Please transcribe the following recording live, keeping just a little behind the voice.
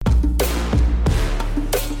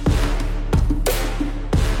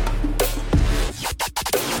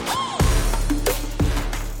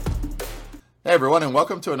Hey everyone, and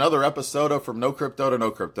welcome to another episode of From No Crypto to No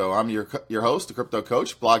Crypto. I'm your host, the crypto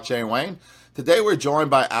coach, Blockchain Wayne. Today we're joined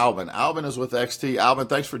by Alvin. Alvin is with XT. Alvin,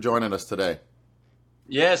 thanks for joining us today.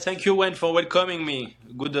 Yes, thank you, Wayne, for welcoming me.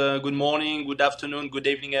 Good morning, good afternoon, good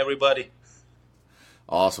evening, everybody.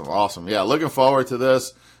 Awesome. Yeah, looking forward to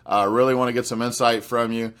this. Really want to get some insight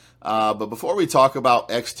from you. But before we talk about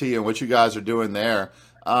XT and what you guys are doing there,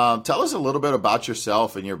 tell us a little bit about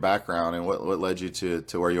yourself and your background and what led you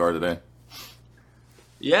to where you are today.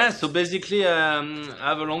 Yeah, so basically, I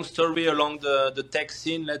have a long story along the tech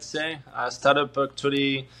scene, let's say. I started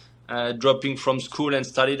actually dropping from school and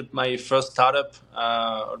started my first startup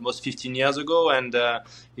almost 15 years ago. And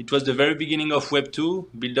it was the very beginning of Web2,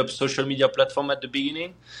 build up social media platform at the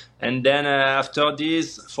beginning. And then after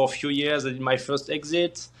this, for a few years, I did my first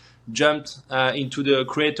exit, jumped into the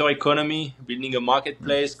creator economy, building a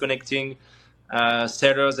marketplace, connecting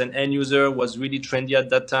sellers and end user was really trendy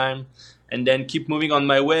at that time. And then keep moving on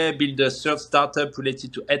my way, build a third startup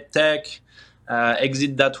related to EdTech,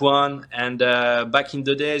 exit that one. And back in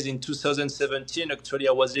the days, in 2017, actually,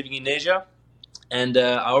 I was living in Asia. And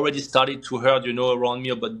I already started to hear, around me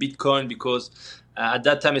about Bitcoin because at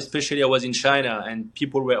that time, especially, I was in China and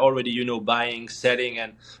people were already, buying, selling,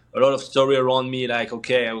 and a lot of story around me like,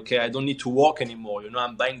 okay, I don't need to work anymore.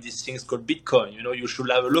 I'm buying these things called Bitcoin. You should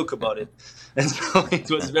have a look about it. And so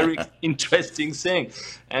it was very interesting thing.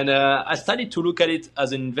 And I started to look at it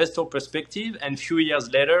as an investor perspective. And a few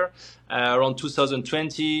years later, around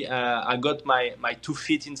 2020, I got my 2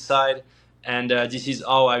 feet inside. And this is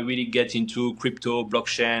how I really get into crypto,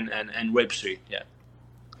 blockchain, and Web3. Yeah.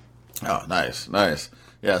 Oh, nice.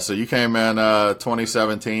 Yeah, so you came in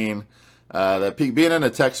 2017. That peak, being in the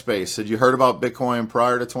tech space, had you heard about Bitcoin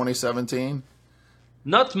prior to 2017?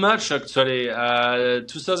 Not much, actually.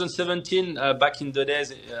 2017, back in the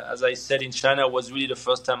days, as I said, in China, was really the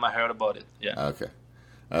first time I heard about it. Yeah.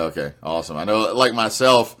 Okay. Awesome. I know, like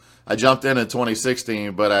myself, I jumped in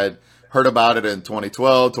 2016, but I'd heard about it in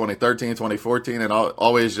 2012, 2013, 2014, and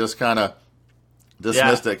always just kind of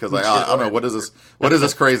dismissed it because I don't know, what is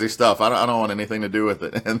this crazy stuff? I don't want anything to do with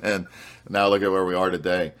it. And then now look at where we are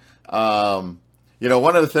today. One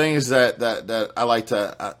of the things that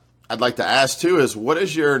I'd like to ask too is, what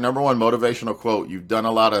is your number one motivational quote? You've done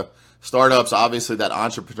a lot of startups, obviously that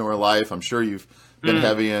entrepreneur life. I'm sure you've been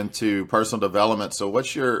heavy into personal development. So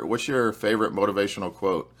what's your favorite motivational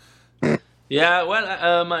quote? Yeah,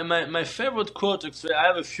 well, my favorite quote, actually, I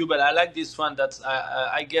have a few, but I like this one that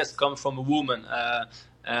I guess comes from a woman,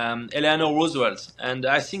 Eleanor Roosevelt, and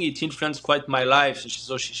I think it influenced quite my life.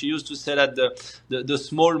 So she used to say that the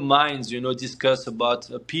small minds, discuss about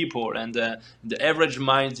people, and the average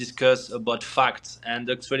minds discuss about facts, and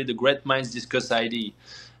actually the great minds discuss idea.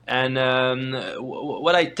 And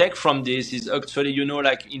what I take from this is actually,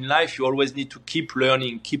 like in life, you always need to keep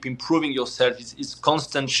learning, keep improving yourself. It's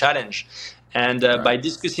constant challenge. And by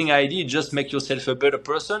discussing idea, just make yourself a better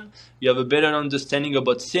person. You have a better understanding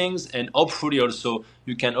about things, and hopefully also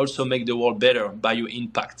you can also make the world better by your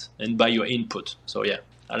impact and by your input. So yeah,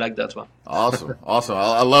 I like that one. Awesome.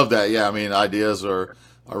 I love that. Yeah, I mean, ideas are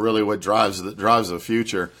really what drives the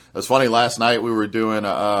future. It's funny. Last night we were doing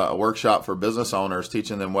a workshop for business owners,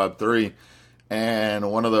 teaching them Web3,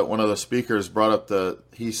 and one of the speakers brought up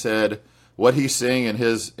he said what he's seeing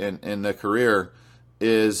in the career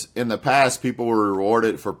is, in the past, people were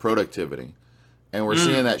rewarded for productivity. And we're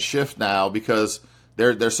seeing that shift now because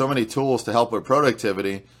there's so many tools to help with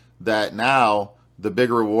productivity that now the big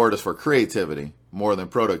reward is for creativity more than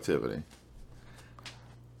productivity.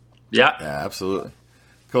 Yeah, absolutely.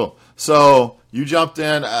 Cool. So you jumped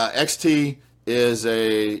in. XT is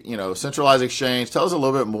a centralized exchange. Tell us a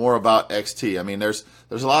little bit more about XT. I mean, there's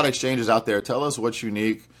a lot of exchanges out there. Tell us what's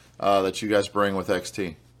unique that you guys bring with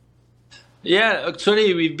XT. Yeah,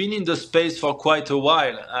 actually, we've been in the space for quite a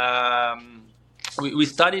while. We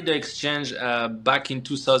started the exchange back in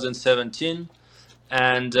 2017,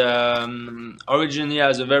 and originally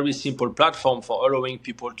as a very simple platform for allowing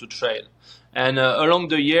people to trade. And along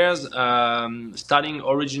the years, starting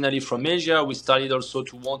originally from Asia, we started also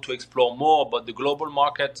to want to explore more about the global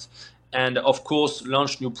market and, of course,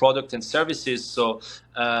 launch new products and services. So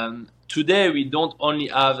today, we don't only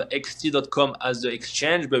have xt.com as the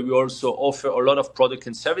exchange, but we also offer a lot of products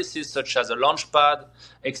and services such as a Launchpad,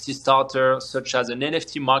 XT Starter, such as an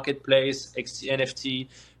NFT marketplace, XT NFT.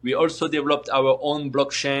 We also developed our own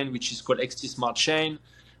blockchain, which is called XT Smart Chain.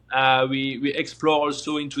 We explore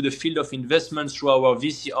also into the field of investments through our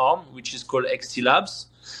VC arm, which is called XT Labs.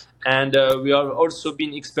 And we have also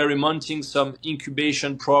been experimenting some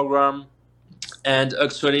incubation program and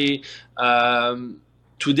actually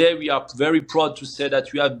today we are very proud to say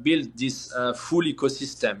that we have built this full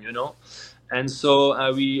ecosystem, And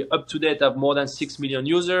so we up to date have more than 6 million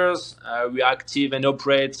users. We are active and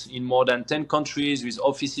operate in more than 10 countries with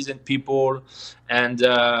offices and people. And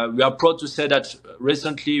we are proud to say that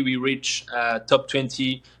recently we reached top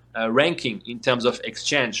 20 ranking in terms of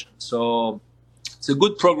exchange. So it's a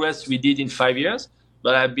good progress we did in 5 years,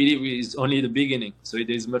 but I believe it's only the beginning. So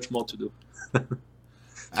there is much more to do.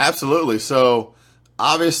 Absolutely. So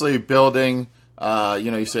obviously building,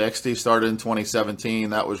 you say XT started in 2017.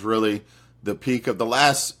 That was really the peak of the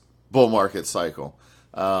last bull market cycle.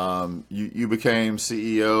 You became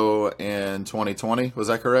CEO in 2020. Was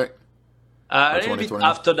that correct? A little bit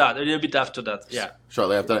after that. Yeah.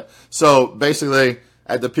 Shortly after that. So basically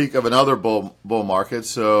at the peak of another bull market.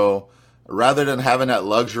 So rather than having that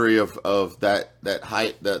luxury of that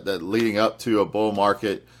height, that leading up to a bull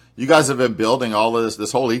market, you guys have been building all of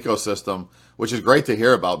this whole ecosystem, which is great to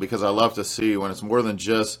hear about, because I love to see when it's more than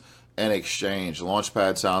just an exchange.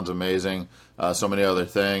 Launchpad sounds amazing. So many other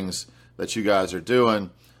things that you guys are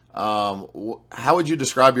doing. How would you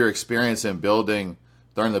describe your experience in building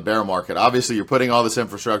during the bear market? Obviously, you're putting all this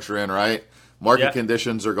infrastructure in, right? Market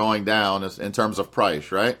conditions are going down in terms of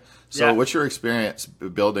price, right? So what's your experience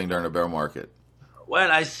building during a bear market?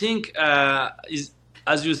 Well, I think,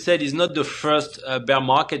 as you said, it's not the first bear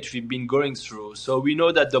market we've been going through. So we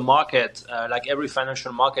know that the market, like every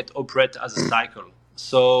financial market, operates as a cycle.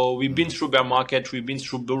 So we've been through bear market, we've been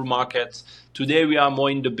through bull market. Today we are more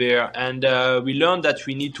in the bear, and we learned that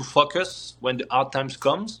we need to focus when the hard times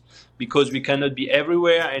comes, because we cannot be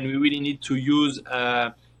everywhere, and we really need to use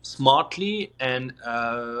smartly and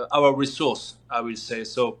our resource, I will say.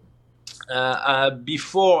 So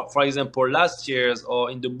before, for example, last year's or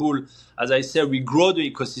in the bull, as I said, we grow the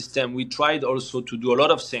ecosystem. We tried also to do a lot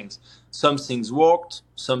of things. Some things worked,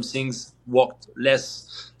 some things worked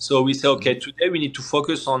less. So we say, okay, today we need to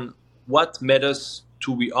focus on what made us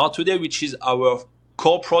to we are today, which is our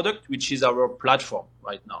core product, which is our platform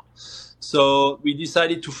right now. So we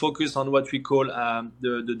decided to focus on what we call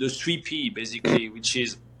the 3P, basically, which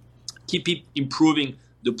is keep improving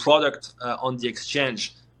the product on the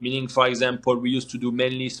exchange. Meaning, for example, we used to do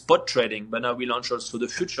mainly spot trading, but now we launch also the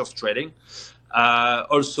futures trading.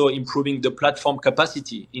 Also improving the platform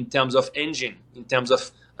capacity in terms of engine, in terms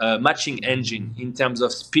of matching engine, in terms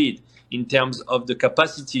of speed, in terms of the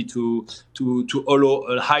capacity to allow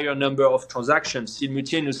a higher number of transactions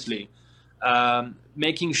simultaneously.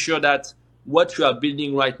 Making sure that what you are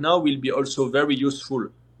building right now will be also very useful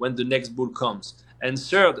when the next bull comes. And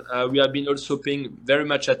third, we have been also paying very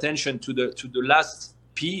much attention to the last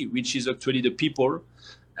P, which is actually the people.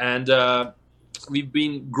 And we've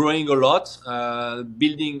been growing a lot,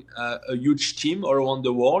 building a huge team all around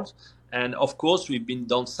the world. And of course, we've been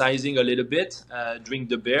downsizing a little bit during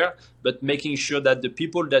the bear, but making sure that the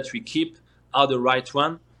people that we keep are the right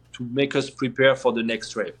one to make us prepare for the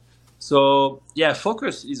next wave. So yeah,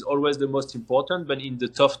 focus is always the most important, but in the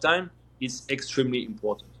tough time, it's extremely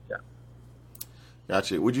important. Yeah.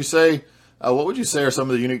 Gotcha. Would you say, what would you say are some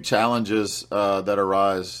of the unique challenges that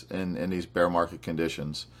arise in these bear market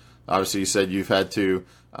conditions? Obviously, you said you've had to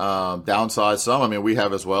downsize some. I mean, we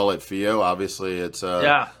have as well at FIO. Obviously, it's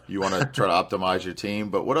you want to try to optimize your team.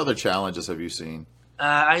 But what other challenges have you seen?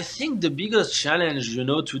 I think the biggest challenge,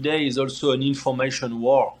 today is also an information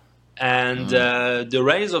war. And the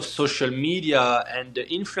rise of social media and the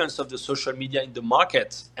influence of the social media in the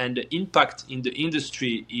market and the impact in the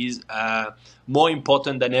industry is more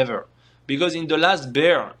important than ever. Because in the last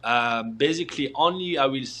bear, basically only, I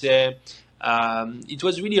will say, it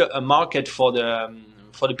was really a market for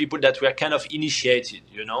the people that were kind of initiated,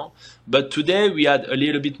 But today we had a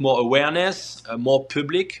little bit more awareness, more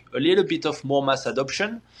public, a little bit of more mass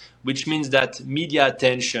adoption, which means that media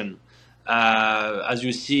attention, as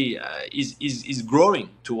you see, is growing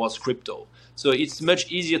towards crypto. So it's much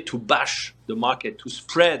easier to bash the market, to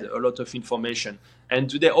spread a lot of information. And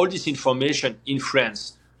today all this information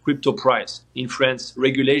influence crypto price, influence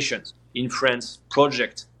regulations, influence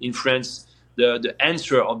project, influence the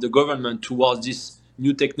answer of the government towards this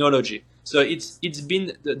new technology. So it's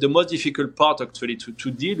been the most difficult part actually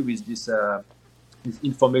to deal with this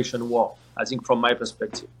information war, I think, from my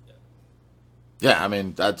perspective. Yeah, I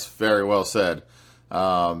mean, that's very well said.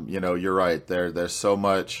 You're right. There's so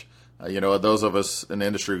much, those of us in the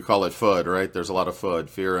industry we call it FUD, right? There's a lot of FUD,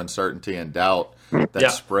 fear, uncertainty, and doubt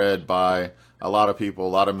that's spread by a lot of people, a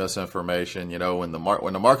lot of misinformation. When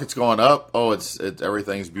the market's going up, it's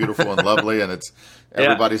everything's beautiful and lovely, and it's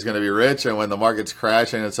everybody's going to be rich. And when the market's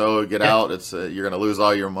crashing, it's get out. It's you're going to lose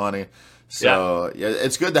all your money. So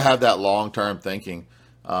it's good to have that long-term thinking.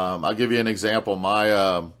 I'll give you an example.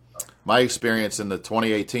 My experience in the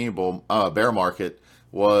 2018 bear market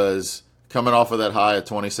was coming off of that high of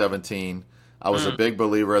 2017. I was a big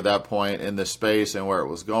believer at that point in this space and where it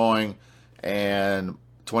was going. And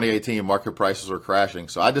 2018 market prices were crashing.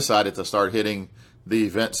 So I decided to start hitting the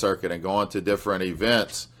event circuit and going to different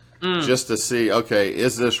events just to see, okay,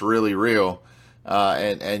 is this really real?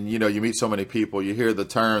 And you know, you meet so many people, you hear the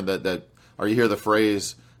term or you hear the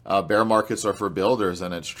phrase, bear markets are for builders,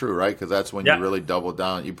 and it's true, right? Because that's when you really double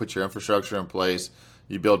down. You put your infrastructure in place,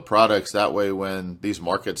 you build products. That way, when these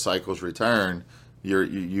market cycles return, you're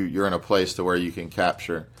in a place to where you can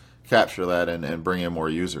capture that and bring in more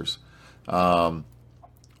users.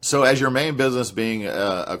 So, as your main business being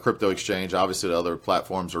a crypto exchange, obviously the other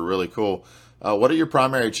platforms are really cool. What are your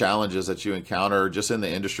primary challenges that you encounter just in the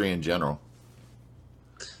industry in general,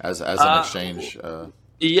 as an exchange?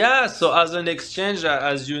 Yeah, so as an exchange,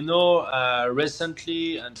 as you know,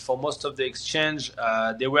 recently and for most of the exchange,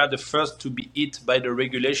 they were the first to be hit by the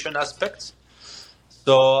regulation aspects.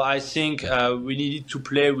 So I think we needed to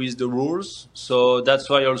play with the rules. So that's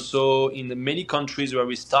why also in the many countries where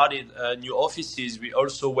we started new offices, we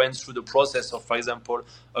also went through the process of, for example,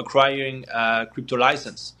 acquiring a crypto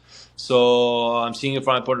license. So I'm seeing,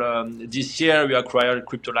 for example, this year we acquired a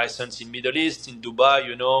crypto license in Middle East, in Dubai,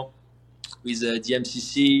 you know, with the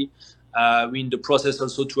MCC. We're in the process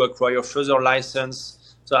also to acquire further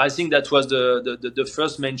license. So I think that was the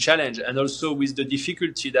first main challenge, and also with the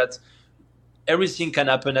difficulty that everything can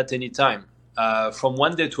happen at any time. From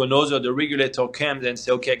one day to another, the regulator comes and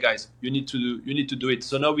say, "Okay, guys, you need to do it."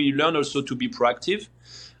 So now we learn also to be proactive,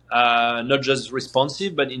 not just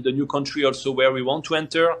responsive, but in the new country also where we want to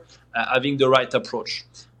enter, having the right approach.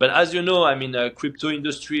 But as you know, I mean, crypto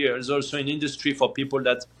industry is also an industry for people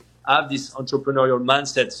that have this entrepreneurial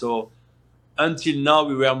mindset. So until now,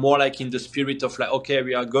 we were more like in the spirit of like, okay,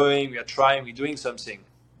 we are going, we are trying, we're doing something.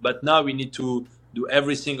 But now we need to do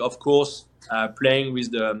everything, of course, playing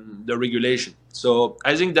with the regulation. So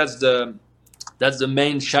I think that's the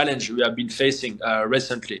main challenge we have been facing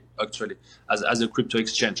recently, actually, as a crypto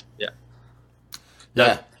exchange.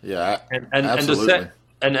 Yeah. Absolutely.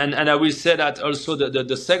 And I will say that also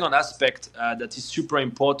the second aspect that is super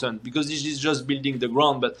important, because this is just building the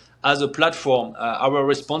ground, but as a platform, our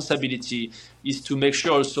responsibility is to make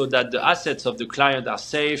sure also that the assets of the client are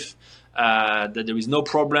safe, that there is no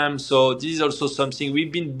problem. So this is also something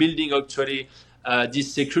we've been building actually,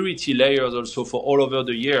 these security layers also for all over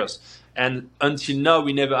the years. And until now,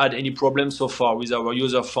 we never had any problem so far with our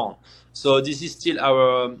user phone. So this is still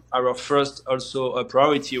our first also a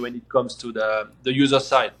priority when it comes to the user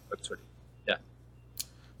side, actually.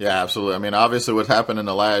 Yeah, absolutely. I mean, obviously what happened in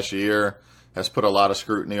the last year has put a lot of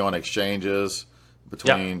scrutiny on exchanges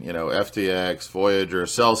between, you know, FTX, Voyager,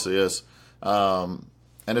 Celsius, and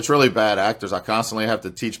it's really bad actors. I constantly have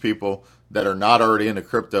to teach people that are not already into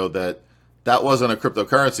crypto that wasn't a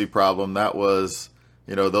cryptocurrency problem. That was,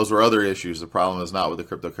 you know, those were other issues. The problem is not with the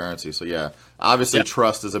cryptocurrency. So yeah, obviously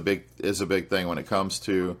trust is a big thing when it comes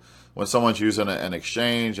to when someone's using an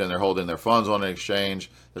exchange and they're holding their funds on an exchange.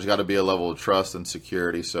 There's got to be a level of trust and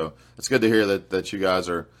security. So it's good to hear that you guys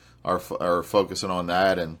are focusing on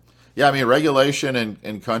that. And yeah, I mean, regulation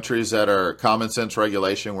in countries that are common sense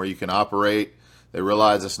regulation where you can operate, they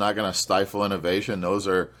realize it's not going to stifle innovation. Those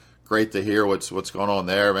are great to hear what's going on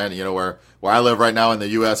there, man. You know, where I live right now in the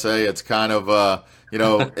USA, it's kind of, you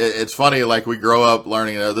know, it's funny, like we grow up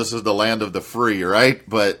learning, this is the land of the free, right?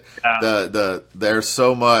 But there's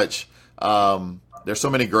so much, there's so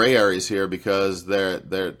many gray areas here because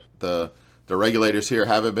the regulators here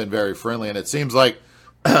haven't been very friendly. And it seems like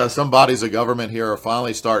some bodies of government here are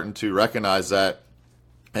finally starting to recognize that.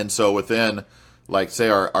 And so within, like, say,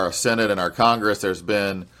 our Senate and our Congress, there's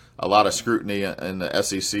been a lot of scrutiny in the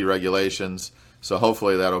SEC regulations. So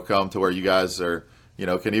hopefully that'll come to where you guys are, you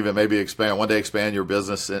know, can even maybe expand your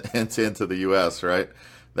business into the U.S., right?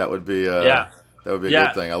 That would be a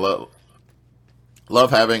good thing. I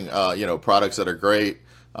love having you know, products that are great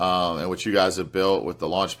and what you guys have built with the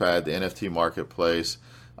Launchpad, the NFT marketplace.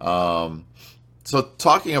 So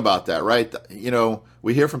talking about that, right? You know,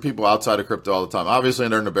 we hear from people outside of crypto all the time. Obviously,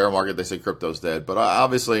 during the bear market, they say crypto's dead. But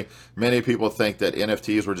obviously, many people think that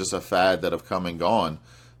NFTs were just a fad that have come and gone.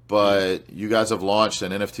 But you guys have launched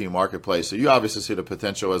an NFT marketplace, so you obviously see the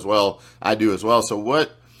potential as well. I do as well. So what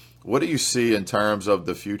do you see in terms of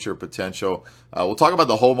the future potential? We'll talk about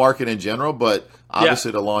the whole market in general, but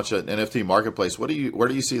obviously to launch an NFT marketplace, where do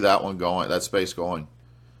you see that one going, that space going?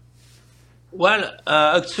 Well,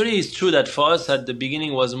 actually, it's true that for us at the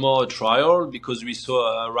beginning was more a trial because we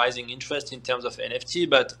saw a rising interest in terms of NFT.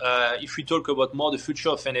 But if we talk about more the future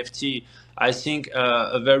of NFT, I think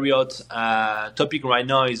a very hot topic right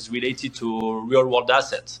now is related to real world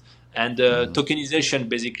assets and Hmm. tokenization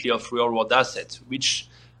basically of real world assets, which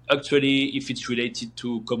actually, if it's related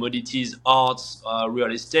to commodities, arts,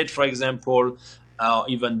 real estate, for example,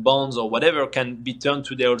 even bonds or whatever can be turned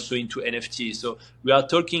today also into NFT. So we are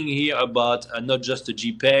talking here about not just a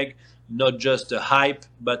JPEG, not just a hype,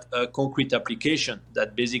 but a concrete application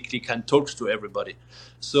that basically can talk to everybody.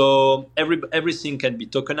 So everything can be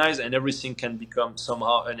tokenized and everything can become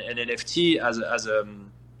somehow an NFT as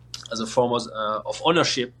a form of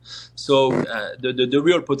ownership. So the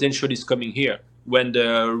real potential is coming here when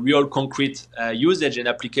the real concrete usage and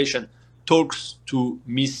application talks to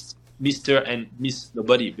Mr. and Miss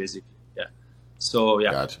Nobody, basically. Yeah. So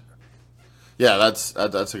yeah. Gotcha. Yeah, that's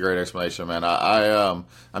a great explanation, man.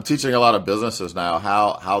 I'm teaching a lot of businesses now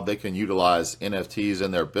how they can utilize NFTs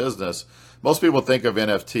in their business. Most people think of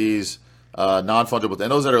NFTs non fungible,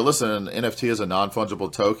 and those that are listening, NFT is a non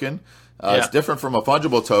fungible token. It's Yeah. different from a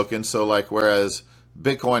fungible token. So, like, whereas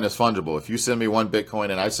Bitcoin is fungible, if you send me one Bitcoin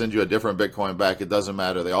and I send you a different Bitcoin back, it doesn't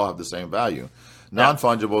matter. They all have the same value. Yeah. Non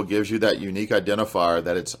fungible gives you that unique identifier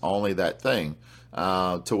that it's only that thing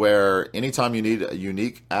to where anytime you need a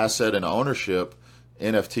unique asset and ownership,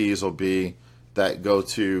 NFTs will be that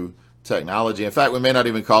go-to technology. In fact, we may not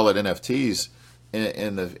even call it NFTs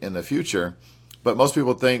in the future, but most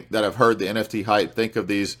people think that have heard the NFT hype think of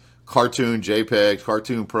these cartoon JPEGs,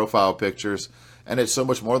 cartoon profile pictures, and it's so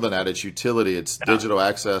much more than that. It's utility, it's Yeah. digital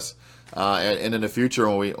access. And in the future,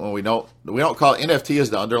 when we don't call it NFT as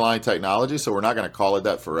the underlying technology, so we're not going to call it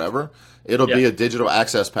that forever. It'll Yeah. be a digital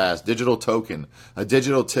access pass, digital token, a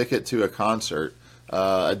digital ticket to a concert,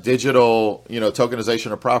 a digital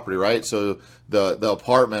tokenization of property, right? So the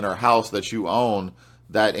apartment or house that you own,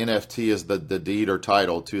 that NFT is the deed or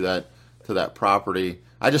title to that property.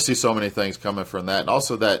 I just see so many things coming from that, and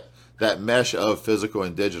also that mesh of physical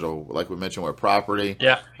and digital, like we mentioned with property.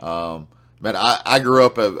 Yeah. Man, I grew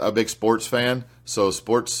up a big sports fan, so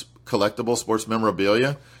sports collectible, sports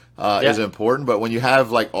memorabilia is Yeah. important. But when you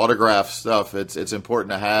have like autograph stuff, it's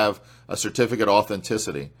important to have a certificate of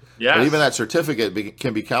authenticity. But even Yes. that certificate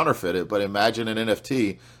can be counterfeited. But imagine an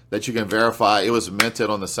NFT that you can verify it was minted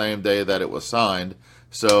on the same day that it was signed.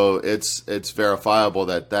 So it's verifiable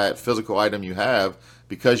that physical item you have,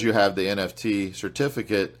 because you have the NFT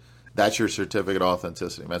certificate, that's your certificate of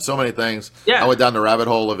authenticity, man. So many things. I Yeah. went down the rabbit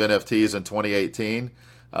hole of NFTs in 2018.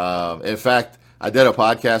 In fact, I did a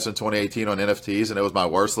podcast in 2018 on NFTs, and it was my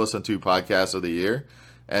worst listened to podcast of the year.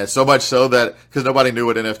 And so much so that, because nobody knew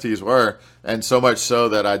what NFTs were, and so much so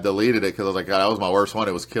that I deleted it because I was like, God, that was my worst one.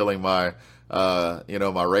 It was killing my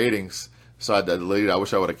ratings. So I deleted it. I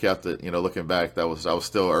wish I would have kept it. Looking back, I was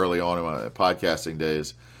still early on in my podcasting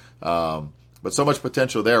days. But so much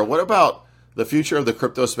potential there. What about the future of the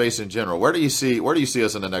crypto space in general? Where do you see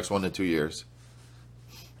us in the next 1 to 2 years?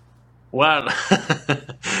 Well,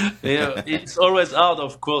 it's always hard,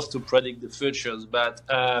 of course, to predict the futures. But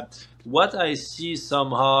what I see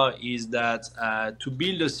somehow is that to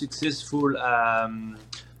build a successful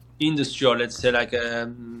industry, or let's say like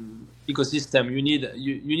ecosystem, you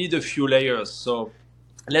need a few layers. So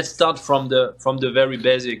let's start from the very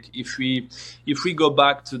basic. If we go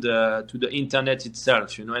back to the internet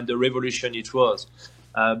itself, and the revolution it was.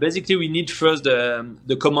 Basically, we need first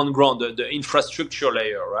the common ground, the infrastructure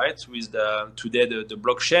layer, right? With today the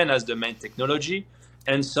blockchain as the main technology,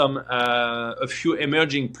 and a few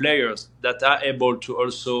emerging players that are able to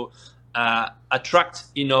also attract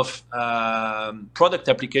enough product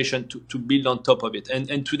application to build on top of it.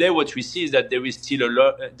 And today, what we see is that there is still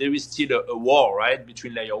a war, right,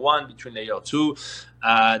 between layer one, between layer two.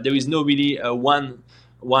 There is no really one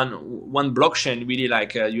blockchain really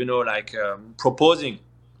proposing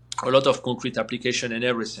a lot of concrete application and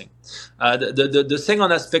everything. The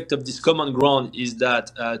second aspect of this common ground is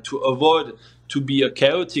that to avoid to be a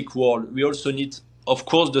chaotic world, we also need, of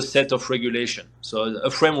course, the set of regulation, so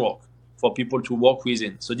a framework for people to work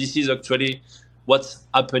within. So this is actually what's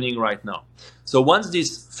happening right now. So once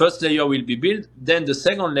this first layer will be built, then the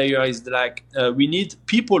second layer is we need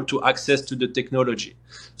people to access to the technology.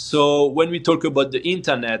 So when we talk about the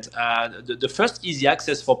internet, the first easy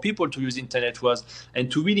access for people to use internet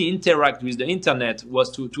and to really interact with the internet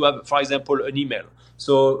was to have, for example, an email.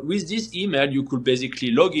 So with this email, you could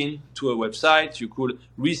basically log in to a website, you could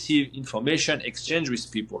receive information, exchange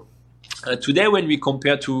with people. Today, when we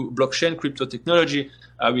compare to blockchain crypto technology,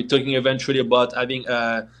 we're talking eventually about having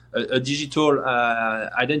a digital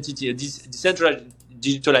identity, a decentralized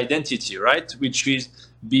digital identity, right? Which is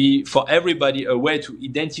be for everybody a way to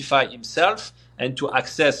identify himself and to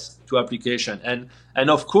access to application. And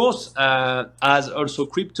of course, as also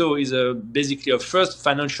crypto is basically a first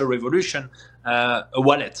financial revolution, a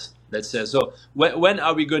wallet, let's say. So when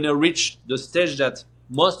are we going to reach the stage that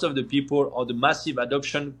most of the people, or the massive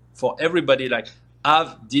adoption for everybody, like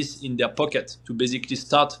have this in their pocket to basically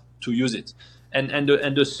start to use it? And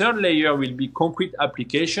the third layer will be concrete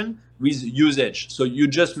application with usage. So you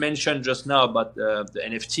just mentioned just now about the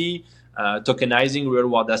NFT, tokenizing real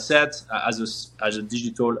world assets as a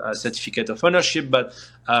digital certificate of ownership. But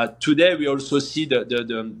today we also see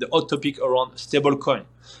the hot topic around stablecoin,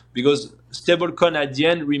 because stablecoin at the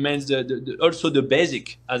end remains also the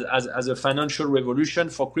basic as a financial revolution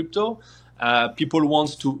for crypto. People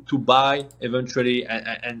want to buy eventually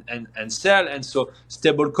and sell, and so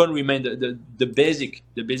stablecoin remain the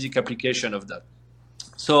basic application of that.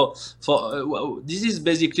 So this is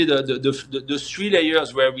basically the three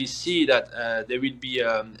layers where we see that there will be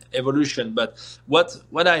evolution. But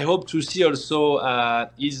what I hope to see also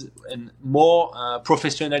is more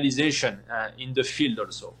professionalization in the field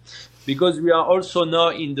also, because we are also now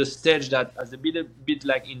in the stage that as a bit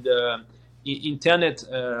like in the internet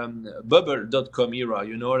bubble.com era,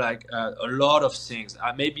 like a lot of things,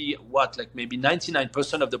 maybe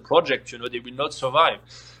 99% of the project, they will not survive.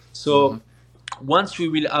 So once we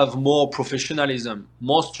will have more professionalism,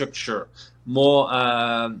 more structure,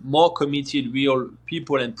 more committed real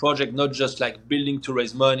people and project, not just like building to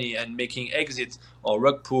raise money and making exits or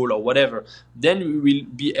rug pull or whatever, then we will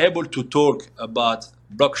be able to talk about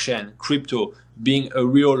blockchain, crypto being a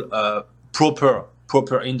real proper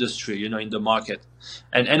industry, in the market.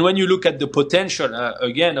 And when you look at the potential,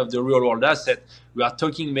 again, of the real world asset, we are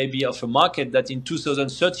talking maybe of a market that in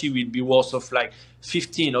 2030 will be worth of like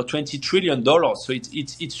 15 or 20 trillion dollars. So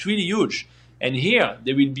it's really huge. And here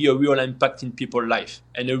there will be a real impact in people's life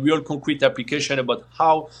and a real concrete application about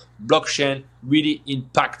how blockchain really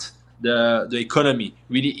impact the economy,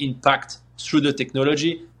 really impact through the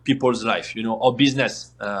technology people's life, or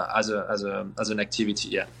business as an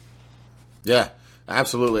activity. Yeah,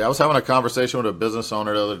 absolutely. I was having a conversation with a business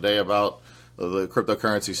owner the other day about the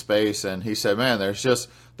cryptocurrency space, and he said, "Man, there's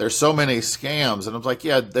so many scams." And I was like,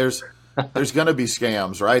 "Yeah, there's going to be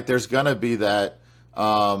scams, right? There's going to be that.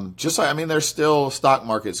 There's still stock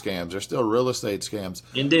market scams. There's still real estate scams.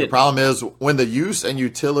 Indeed. The problem is when the use and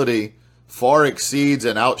utility far exceeds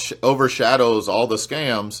and overshadows all the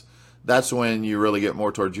scams, that's when you really get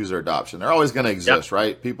more towards user adoption. They're always going to exist,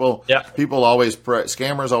 right? People always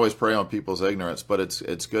scammers always prey on people's ignorance, but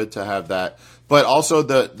it's good to have that. But also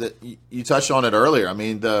you touched on it earlier. I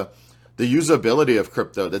mean, the usability of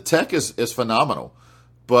crypto, the tech is phenomenal,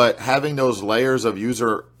 but having those layers of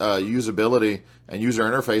usability and user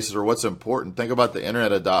interfaces are what's important. Think about the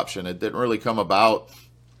internet adoption. It didn't really come about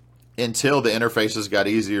until the interfaces got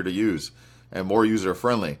easier to use and more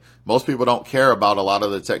user-friendly. Most people don't care about a lot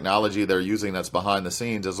of the technology they're using that's behind the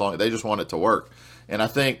scenes, as long as they just want it to work. And I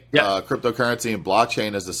think cryptocurrency and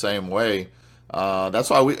blockchain is the same way. That's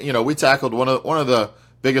why we tackled one of the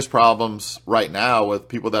biggest problems right now with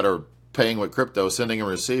people that are paying with crypto, sending and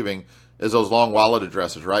receiving, is those long wallet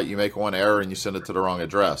addresses, right? You make one error and you send it to the wrong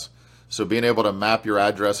address. So being able to map your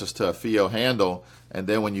addresses to a FIO handle, and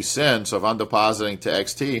then when you send, so if I'm depositing to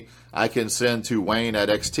XT, I can send to Wayne at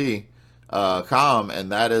XT.com,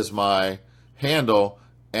 and that is my handle.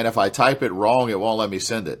 And if I type it wrong, it won't let me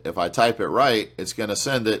send it. If I type it right, it's going to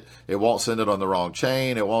send it. It won't send it on the wrong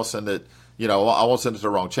chain. It won't send it, I won't send it to the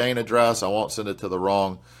wrong chain address. I won't send it to the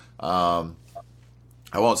wrong, wrong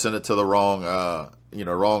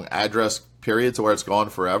address period, to where it's gone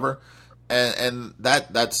forever. And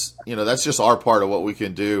that's just our part of what we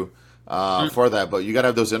can do for that. But you got to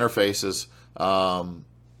have those interfaces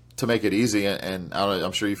to make it easy. And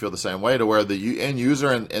I'm sure you feel the same way, to where the end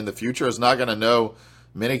user in the future is not going to know,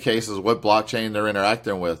 many cases, what blockchain they're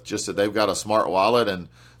interacting with. Just that they've got a smart wallet, and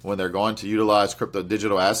when they're going to utilize crypto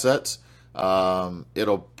digital assets, they'll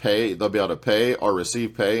be able to pay or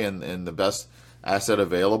receive pay in the best asset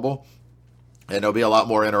available. And there'll be a lot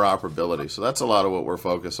more interoperability. So that's a lot of what we're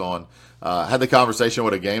focused on. I had the conversation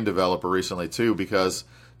with a game developer recently too, because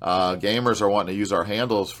gamers are wanting to use our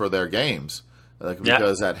handles for their games.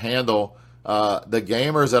 Because that handle, the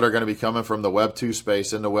gamers that are going to be coming from the Web 2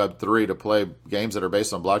 space into Web 3 to play games that are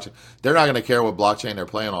based on blockchain, they're not going to care what blockchain they're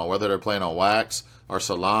playing on, whether they're playing on Wax or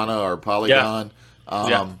Solana or Polygon.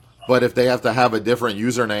 But if they have to have a different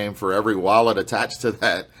username for every wallet attached to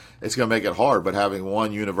that, it's going to make it hard. But having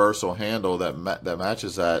one universal handle that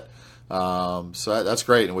matches that, so that's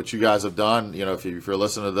great. And what you guys have done, if you're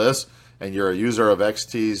listening to this and you're a user of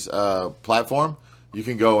XT's platform, you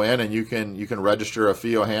can go in and you can register a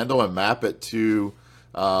FIO handle and map it to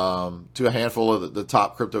a handful of the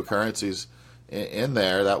top cryptocurrencies in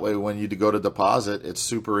there. That way, when you go to deposit, it's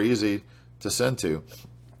super easy to send to.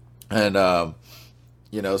 And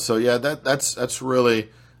so yeah, that's really.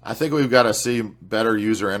 I think we've got to see better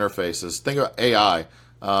user interfaces. Think of AI.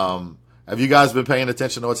 Have you guys been paying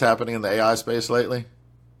attention to what's happening in the AI space lately?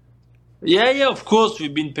 Yeah, of course.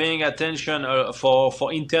 We've been paying attention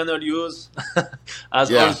for internal use, there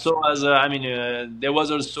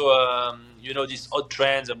was also these odd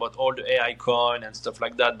trends about all the AI coin and stuff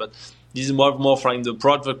like that. But this is more from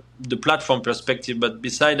the platform perspective. But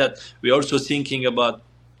beside that, we're also thinking about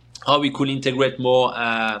how we could integrate more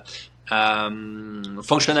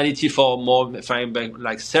functionality for more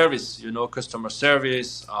like service, customer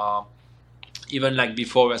service. Even like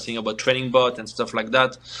before, we were thinking about training bot and stuff like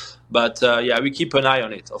that. But we keep an eye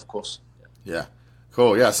on it, of course. Yeah,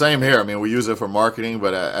 cool. Yeah, same here. I mean, we use it for marketing,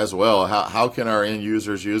 but as well, how can our end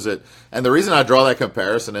users use it? And the reason I draw that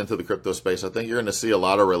comparison into the crypto space, I think you're going to see a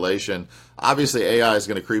lot of relation. Obviously, AI is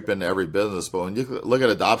going to creep into every business, but when you look at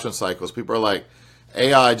adoption cycles, people are like,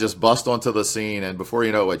 AI just bust onto the scene, and before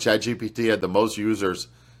you know it, ChatGPT had the most users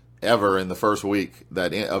ever in the first week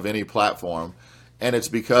of any platform. And it's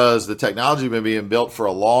because the technology has been being built for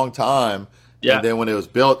a long time. Yeah. And then when it was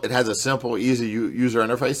built, it has a simple, easy user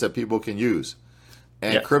interface that people can use.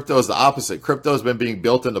 And crypto is the opposite. Crypto has been being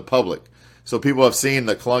built in the public. So people have seen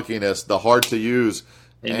the clunkiness, the hard to use.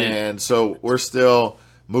 And so we're still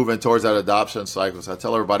moving towards that adoption cycle. So I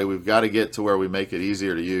tell everybody we've got to get to where we make it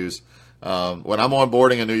easier to use. When I'm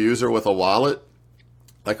onboarding a new user with a wallet,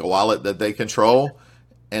 like a wallet that they control,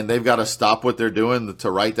 and they've got to stop what they're doing to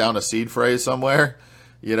write down a seed phrase somewhere,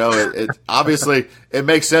 it obviously it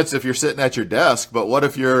makes sense if you're sitting at your desk, but what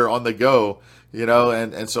if you're on the go,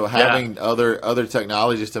 and so having other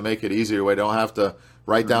technologies to make it easier, where they don't have to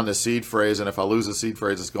write down the seed phrase, and if I lose the seed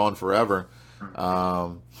phrase, it's gone forever.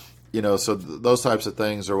 So those types of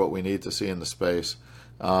things are what we need to see in the space.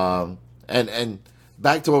 And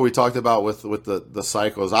back to what we talked about with the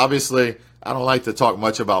cycles. Obviously, I don't like to talk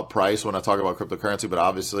much about price when I talk about cryptocurrency, but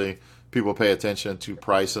obviously people pay attention to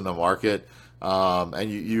price in the market. And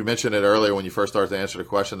you mentioned it earlier when you first started to answer the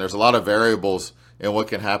question. There's a lot of variables in what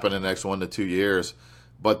can happen in the next 1 to 2 years.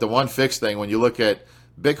 But the one fixed thing, when you look at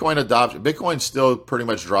Bitcoin adoption, Bitcoin still pretty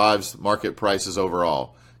much drives market prices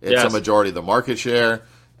overall. It's a majority of the market share.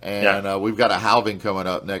 And we've got a halving coming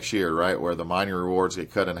up next year, right, where the mining rewards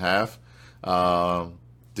get cut in half.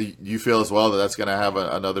 Do you feel as well that that's going to have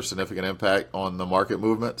another significant impact on the market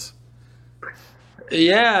movements?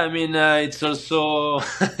 Yeah, it's also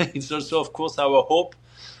of course our hope,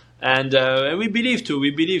 and we believe too.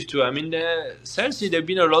 Seriously, there've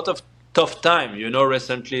been a lot of tough time,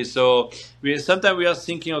 recently. So sometimes we are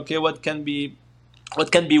thinking, okay, what can be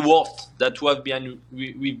worse that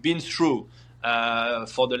we've been through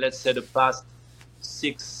for let's say the past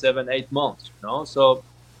 6, 7, 8 months, So.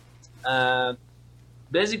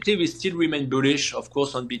 Basically, we still remain bullish, of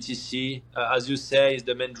course, on BTC. As you say, is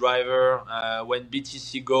the main driver. When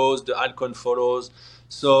BTC goes, the altcoin follows.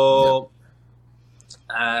 So,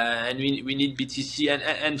 and we need BTC.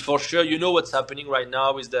 And for sure, what's happening right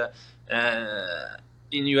now is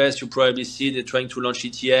in US, you probably see they're trying to launch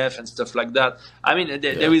ETF and stuff like that.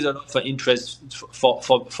 There is a lot of interest for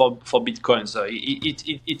Bitcoin. So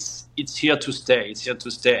it's here to stay. It's here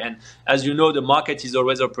to stay. And as you know, the market is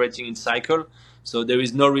always operating in cycle. So there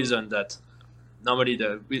is no reason that normally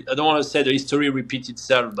I don't want to say the history repeats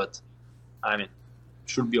itself, but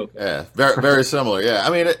should be okay. Yeah, very very similar. Yeah,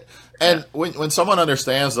 when someone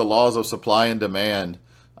understands the laws of supply and demand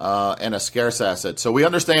and a scarce asset, so we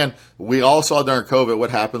understand. We all saw during COVID what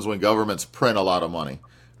happens when governments print a lot of money,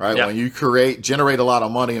 right? Yeah. When you generate a lot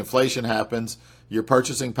of money, inflation happens. Your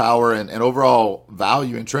purchasing power and overall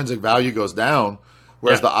value, intrinsic value, goes down.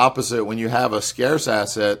 Whereas the opposite, when you have a scarce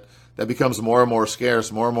asset, that becomes more and more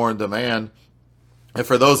scarce, more and more in demand. And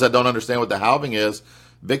for those that don't understand what the halving is,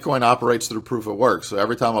 Bitcoin operates through proof of work. So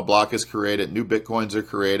every time a block is created, new Bitcoins are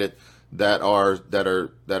created that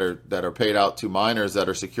are paid out to miners that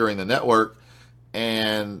are securing the network.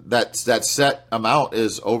 And that set amount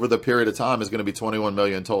is over the period of time is going to be 21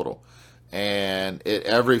 million total. And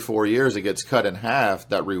every 4 years it gets cut in half,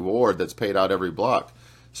 that reward that's paid out every block.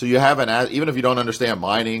 So you have even if you don't understand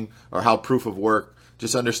mining or how proof of work,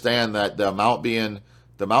 just understand that the amount being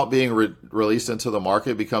released into the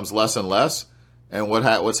market becomes less and less, and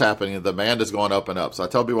what's happening? The demand is going up and up. So I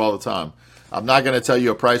tell people all the time, I'm not going to tell you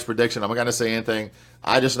a price prediction. I'm not going to say anything.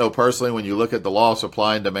 I just know personally, when you look at the law of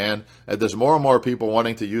supply and demand, that there's more and more people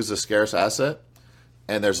wanting to use a scarce asset,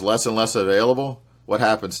 and there's less and less available. what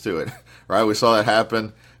happens to it, right? We saw that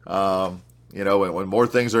happen. When more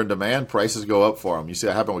things are in demand, prices go up for them. You see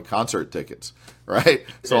that happen with concert tickets, right?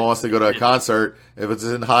 Someone wants to go to a concert. If it's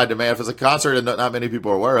in high demand, if it's a concert that not many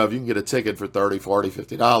people are aware of, you can get a ticket for $30, $40,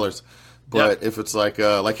 $50. But if it's like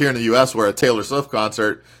here in the U.S. where a Taylor Swift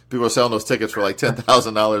concert, people are selling those tickets for like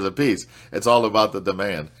 $10,000 a piece. It's all about the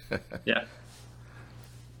demand. Yeah.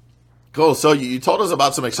 Cool. So you told us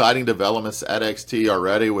about some exciting developments at XT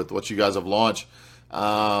already with what you guys have launched.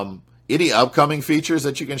 Any upcoming features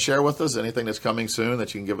that you can share with us? Anything that's coming soon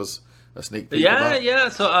that you can give us a sneak peek about? Yeah.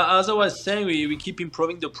 So as I was saying, we keep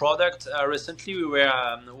improving the product. Recently, we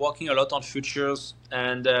were working a lot on futures,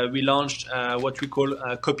 and we launched what we call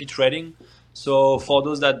copy trading. So for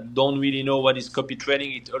those that don't really know what is copy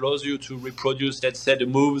trading, it allows you to reproduce, let's say, the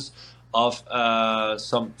moves of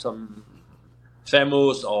some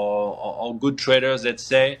famous or good traders, let's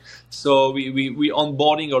say. So we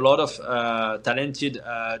onboarding a lot of talented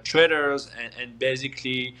traders, and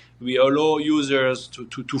basically we allow users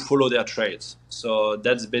to follow their trades. So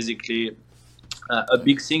that's basically a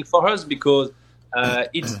big thing for us, because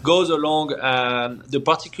it goes along the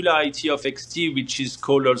particularity of XT, which is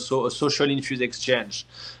called also a social infused exchange.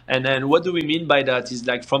 And then what do we mean by that is,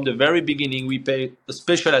 like, from the very beginning, we pay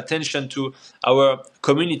special attention to our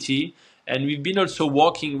community. And we've been also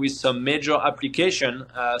working with some major application,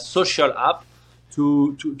 social app,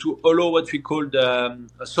 to allow what we call the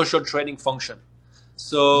social trading function.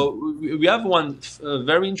 So we have one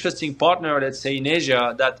very interesting partner, let's say in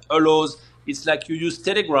Asia, that allows, it's like you use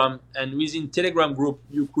Telegram, and within Telegram group,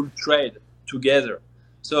 you could trade together.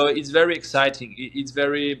 So it's very exciting. It's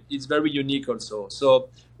very unique also. So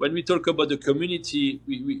when we talk about the community,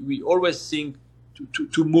 we always think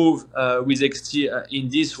to move with XT in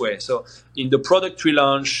this way. So in the product we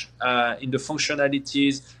launch, in the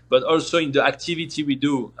functionalities, but also in the activity we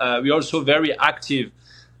do, we're also very active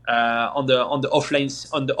on the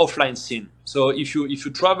offline scene. So if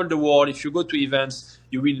you travel the world, if you go to events,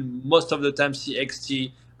 you will most of the time see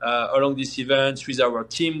XT along these events with our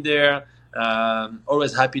team there.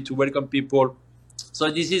 Always happy to welcome people. So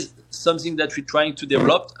this is something that we're trying to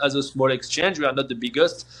develop as a small exchange. We are not the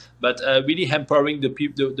biggest, but really empowering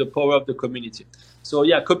the power of the community. So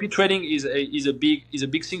yeah, copy trading is a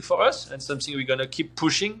big thing for us, and something we're gonna keep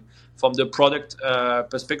pushing from the product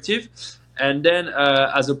perspective. And then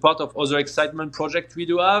as a part of other excitement project we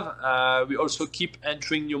do have, we also keep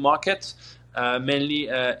entering new markets, mainly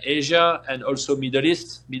Asia and also Middle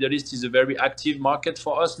East. Middle East is a very active market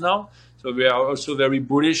for us now. So we are also very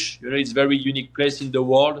bullish. It's a very unique place in the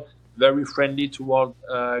world, very friendly toward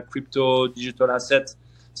crypto, digital assets.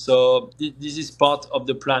 So this is part of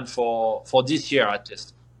the plan for this year at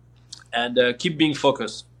least. And keep being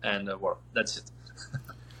focused, and well, that's it.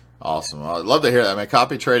 Awesome. I'd love to hear that, man.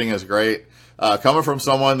 Copy trading is great. Coming from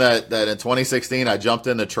someone that in 2016 I jumped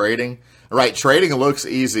into trading. Right, trading looks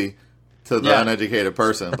easy to the uneducated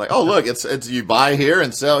person. It's like, oh, look, it's you buy here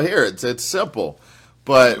and sell here. It's simple.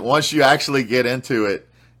 But once you actually get into it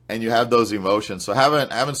and you have those emotions, so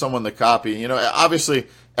having someone to copy, obviously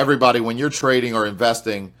everybody, when you're trading or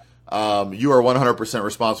investing, you are 100%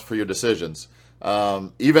 responsible for your decisions.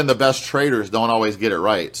 Even the best traders don't always get it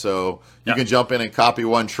right. So you can jump in and copy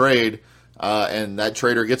one trade, and that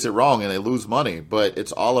trader gets it wrong and they lose money. But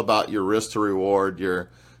it's all about your risk to reward,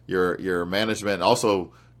 your management. And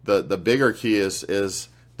also the bigger key is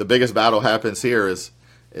the biggest battle happens here is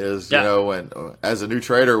when as a new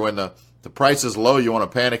trader, when the price is low, you want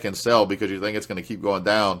to panic and sell because you think it's going to keep going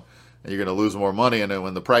down and you're going to lose more money. And then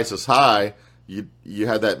when the price is high, you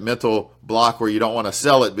have that mental block where you don't want to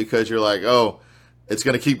sell it because you're like, oh, it's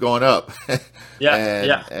going to keep going up.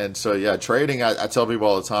 And so, trading, I tell people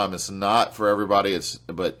all the time, it's not for everybody.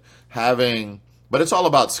 But it's all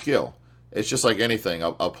about skill. It's just like anything.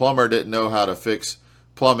 A plumber didn't know how to fix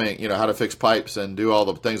plumbing, how to fix pipes and do all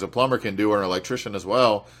the things a plumber can do, or an electrician as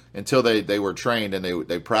well, until they were trained and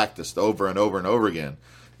they practiced over and over and over again.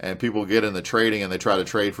 And people get into trading and they try to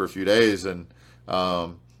trade for a few days, and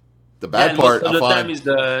the bad part most of the time is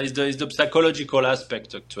the psychological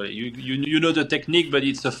aspect. Actually, you know the technique, but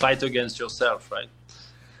it's a fight against yourself, right?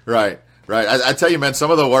 Right. I tell you, man,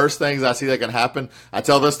 some of the worst things I see that can happen.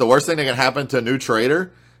 The worst thing that can happen to a new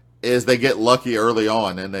trader is they get lucky early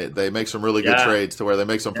on and they make some really good trades to where they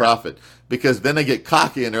make some profit, because then they get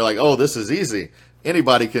cocky and they're like, oh, this is easy.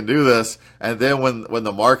 Anybody can do this. And then when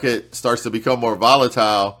the market starts to become more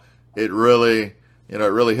volatile, it really, it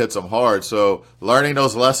really hits them hard. So learning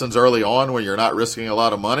those lessons early on when you're not risking a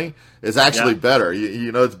lot of money is actually better.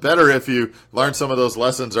 It's better if you learn some of those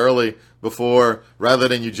lessons early before, rather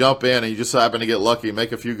than you jump in and you just happen to get lucky,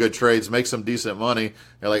 make a few good trades, make some decent money.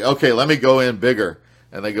 You're like, okay, let me go in bigger.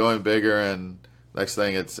 And they go in bigger, and next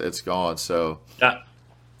thing it's gone. So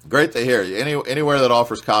great to hear. Anywhere that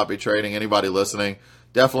offers copy trading, anybody listening,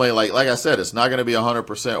 definitely, like I said, it's not going to be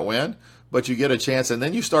 100% win, but you get a chance, and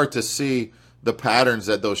then you start to see the patterns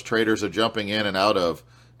that those traders are jumping in and out of,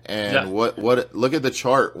 and what look at the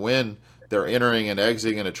chart when they're entering and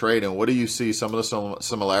exiting in a trade, and what do you see? Some of the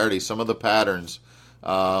similarities, some of the patterns,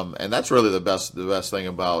 and that's really the best thing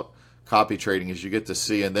about copy trading is you get to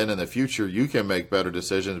see, and then in the future you can make better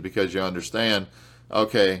decisions because you understand,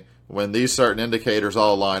 okay, when these certain indicators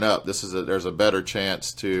all line up, there's a better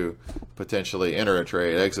chance to potentially enter a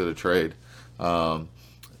trade, exit a trade.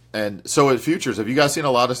 And so with futures, have you guys seen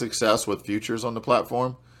a lot of success with futures on the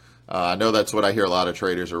platform? I know that's what I hear a lot of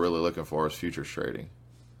traders are really looking for is futures trading.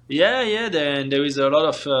 Yeah. Then there is a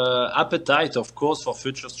lot of appetite, of course, for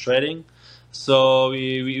futures trading. So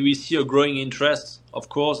we see a growing interest, of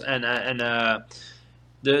course, and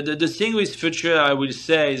the thing with future, I will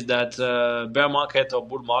say, is that bear market or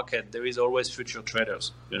bull market, there is always future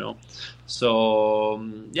traders, So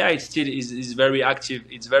it still is very active.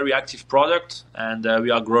 It's very active product, and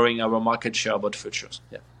we are growing our market share about futures.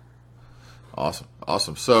 Yeah.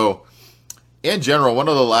 Awesome. So, in general, one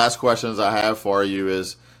of the last questions I have for you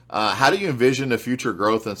is, how do you envision the future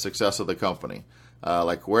growth and success of the company?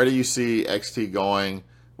 Where do you see XT going?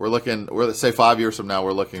 Let's say 5 years from now,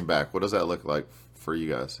 we're looking back. What does that look like for you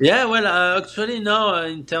guys? Yeah, well, actually, no,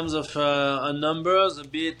 in terms of numbers, a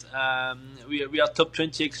bit, we are top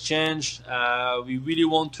 20 exchange. We really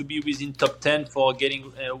want to be within top 10 for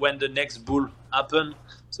getting when the next bull happen.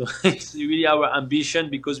 So it's really our ambition,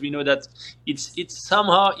 because we know that it's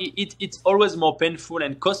somehow it's always more painful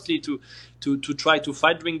and costly to try to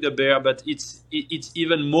fight during the bear, but it's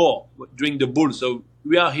even more during the bull. So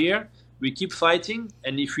we are here, we keep fighting,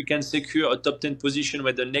 and if we can secure a top 10 position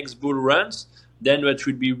where the next bull runs, then that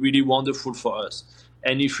would be really wonderful for us.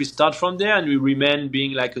 And if we start from there and we remain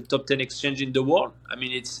being like a top 10 exchange in the world, I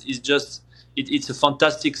mean, it's a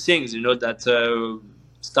fantastic thing, that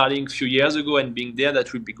starting a few years ago and being there,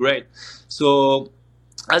 that would be great. So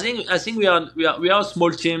I think we are a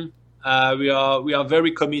small team. We are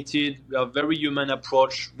very committed. We have very human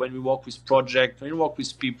approach when we work with projects, when we work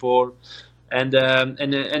with people. And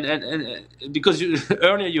because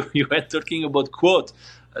earlier you were talking about quote,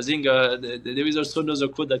 I think there is also another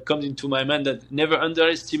quote that comes into my mind, that never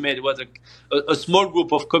underestimate what a small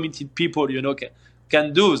group of committed people,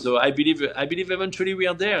 can do. So I believe eventually we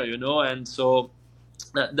are there, and so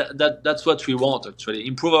that's what we want, actually.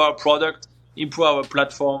 Improve our product, improve our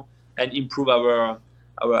platform, and improve our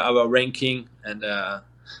ranking, and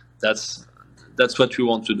that's what we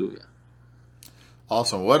want to do. Yeah.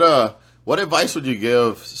 Awesome. What advice would you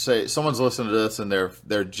give? Say someone's listening to this and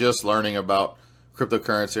they're just learning about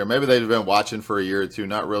cryptocurrency, or maybe they've been watching for a year or two,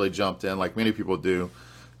 not really jumped in like many people do.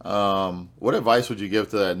 What advice would you give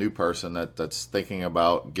to that new person that's thinking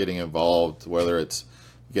about getting involved, whether it's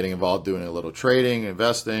getting involved doing a little trading,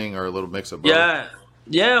 investing, or a little mix of both?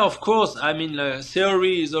 Yeah, of course. I mean,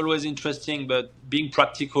 theory is always interesting, but being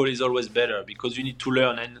practical is always better, because you need to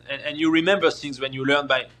learn, and you remember things when you learn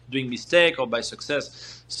by doing mistake or by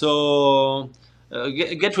success. So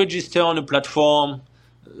get registered on a platform.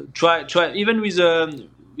 Try even with don't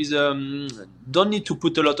need to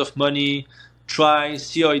put a lot of money. Try,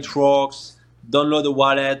 see how it works. Download a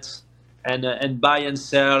wallet and buy and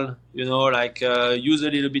sell. Use a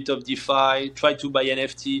little bit of DeFi. Try to buy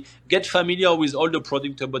NFT. Get familiar with all the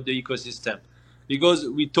product about the ecosystem, because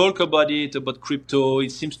we talk about crypto.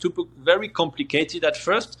 It seems very complicated at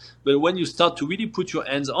first, but when you start to really put your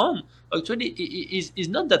hands on, actually, it's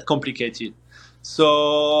not that complicated.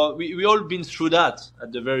 So we all been through that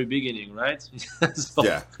at the very beginning, right? So,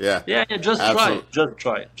 yeah. Just try.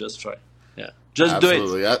 Yeah, just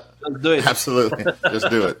Absolutely. do it. Just do it. Absolutely, just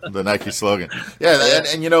do it. The Nike slogan. Yeah,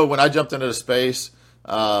 and when I jumped into the space,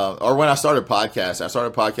 or when I started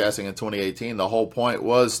podcasting in 2018. The whole point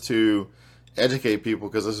was to educate people,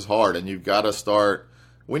 because this is hard, and you've got to start.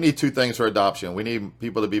 We need two things for adoption. We need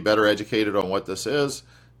people to be better educated on what this is,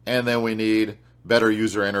 and then we need better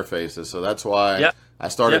user interfaces. So that's why I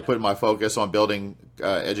started putting my focus on building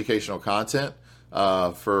educational content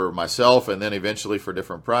for myself, and then eventually for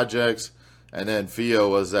different projects. And then FIO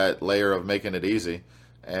was that layer of making it easy.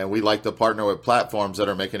 And we like to partner with platforms that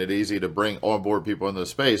are making it easy to bring on board people into the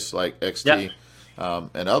space, like XT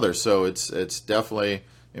and others. So it's definitely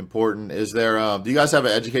important. Is there? Do you guys have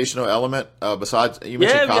an educational element besides? You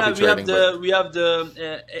mentioned copy trading. We have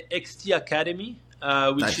the XT Academy,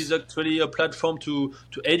 which Nice. is actually a platform to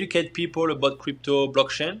educate people about crypto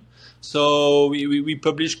blockchain. So we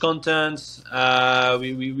publish contents,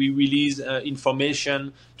 we release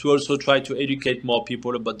information to also try to educate more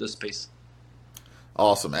people about the space.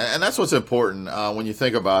 Awesome, and that's what's important when you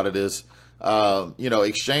think about it. Is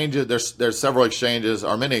exchanges. There's several exchanges,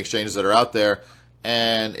 or many exchanges that are out there.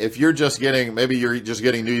 And if you're just getting, maybe you're just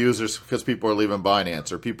getting new users because people are leaving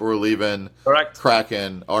Binance or people are leaving Correct.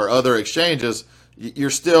 Kraken or other exchanges,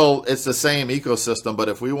 it's the same ecosystem. But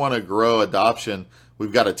if we want to grow adoption,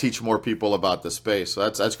 we've got to teach more people about the space. So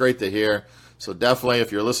that's great to hear. So definitely,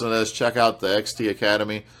 if you're listening to this, check out the XT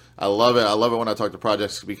Academy. I love it. I love it when I talk to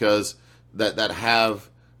projects because that have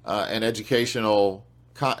an educational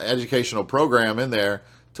program in there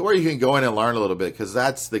to where you can go in and learn a little bit, because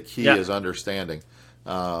that's the key is understanding.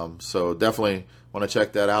 So definitely want to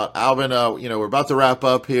check that out. Alvin, we're about to wrap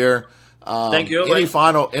up here. Thank you.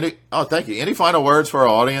 Thank you. Any final words for our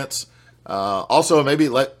audience? Also, maybe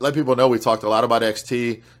let people know we talked a lot about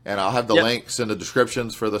XT, and I'll have the links in the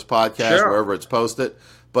descriptions for this podcast wherever it's posted.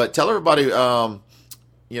 But tell everybody,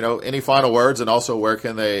 any final words, and also where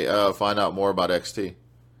can they find out more about XT?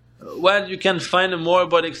 Well, you can find more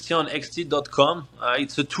about XT on xt.com.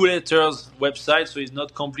 It's a 2 letters website, so it's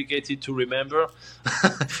not complicated to remember.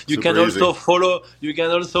 You can also follow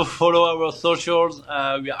our socials.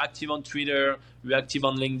 We are active on Twitter. We are active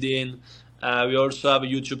on LinkedIn. We also have a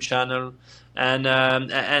YouTube channel. And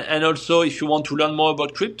also, if you want to learn more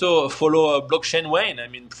about crypto, follow Blockchain Wayne. I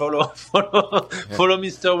mean, follow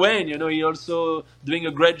Mr. Wayne. He's also doing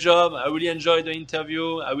a great job. I really enjoyed the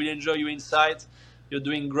interview. I really enjoy your insight. You're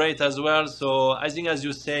doing great as well. So I think, as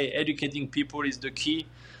you say, educating people is the key.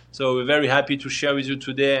 So we're very happy to share with you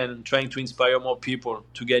today and trying to inspire more people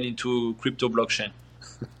to get into crypto blockchain.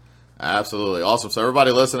 Absolutely. Awesome. So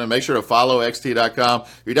everybody listening, make sure to follow xt.com.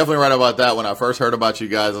 You're definitely right about that. When I first heard about you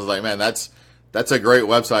guys, I was like, man, that's a great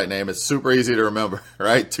website name. It's super easy to remember,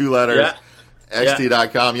 right? 2 letters.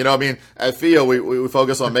 xt.com. At FIA, we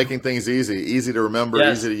focus on making things easy to remember,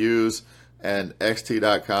 easy to use. And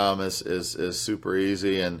xt.com is super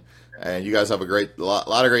easy, and you guys have a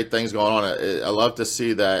lot of great things going on. I love to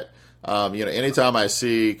see that. Anytime I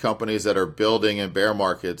see companies that are building in bear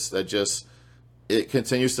markets, it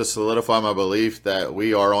continues to solidify my belief that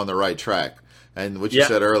we are on the right track. And what you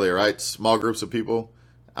said earlier, right? Small groups of people.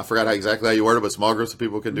 I forgot exactly how you worded it, but small groups of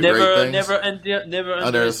people can do great things. Never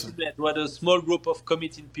underestimate what a small group of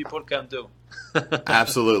committed people can do.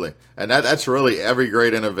 Absolutely. And that's really every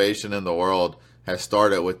great innovation in the world has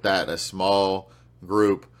started with that, a small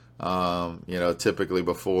group, typically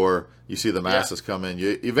before you see the masses come in.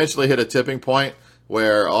 You eventually hit a tipping point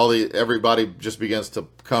where everybody just begins to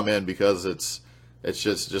come in because it's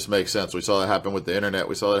just makes sense. We saw that happen with the internet.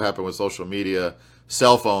 We saw that happen with social media,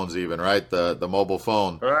 cell phones even, right? The mobile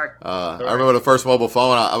phone. Correct. I remember the first mobile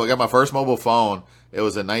phone. I got my first mobile phone. It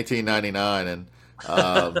was in 1999, and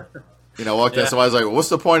walked in. Somebody's like, well, "What's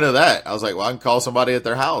the point of that?" I was like, "Well, I can call somebody at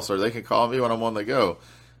their house, or they can call me when I'm on the go."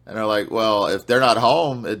 And they're like, "Well, if they're not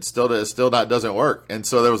home, it still doesn't work." And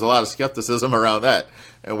so there was a lot of skepticism around that.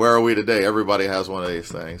 And where are we today? Everybody has one of these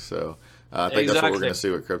things. So I think that's what we're going to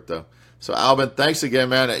see with crypto. So Alvin, thanks again,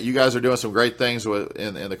 man. You guys are doing some great things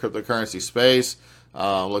in the cryptocurrency space.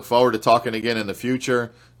 Look forward to talking again in the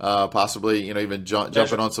future. Possibly, even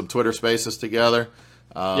jumping on some Twitter Spaces together.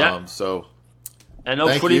 So. And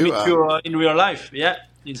hopefully meet you in real life.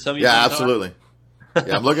 In some events. Absolutely.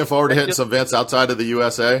 I'm looking forward to hitting some events outside of the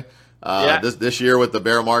USA. This year with the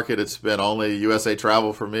bear market, it's been only USA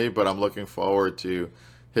travel for me, but I'm looking forward to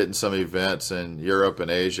hitting some events in Europe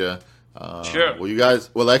and Asia. Sure.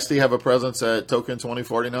 Will XT have a presence at Token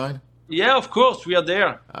 2049? Yeah, of course. We are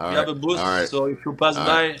there. We have a booth. So if you pass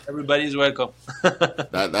by, everybody's welcome.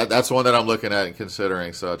 That's one that I'm looking at and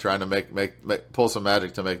considering. So trying to pull some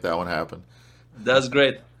magic to make that one happen. That's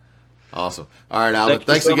great. Awesome. All right, Alvin.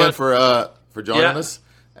 Thanks again for joining us.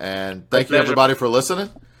 And thank you, everybody, for listening.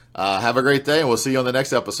 Have a great day, and we'll see you on the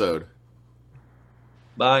next episode.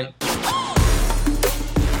 Bye.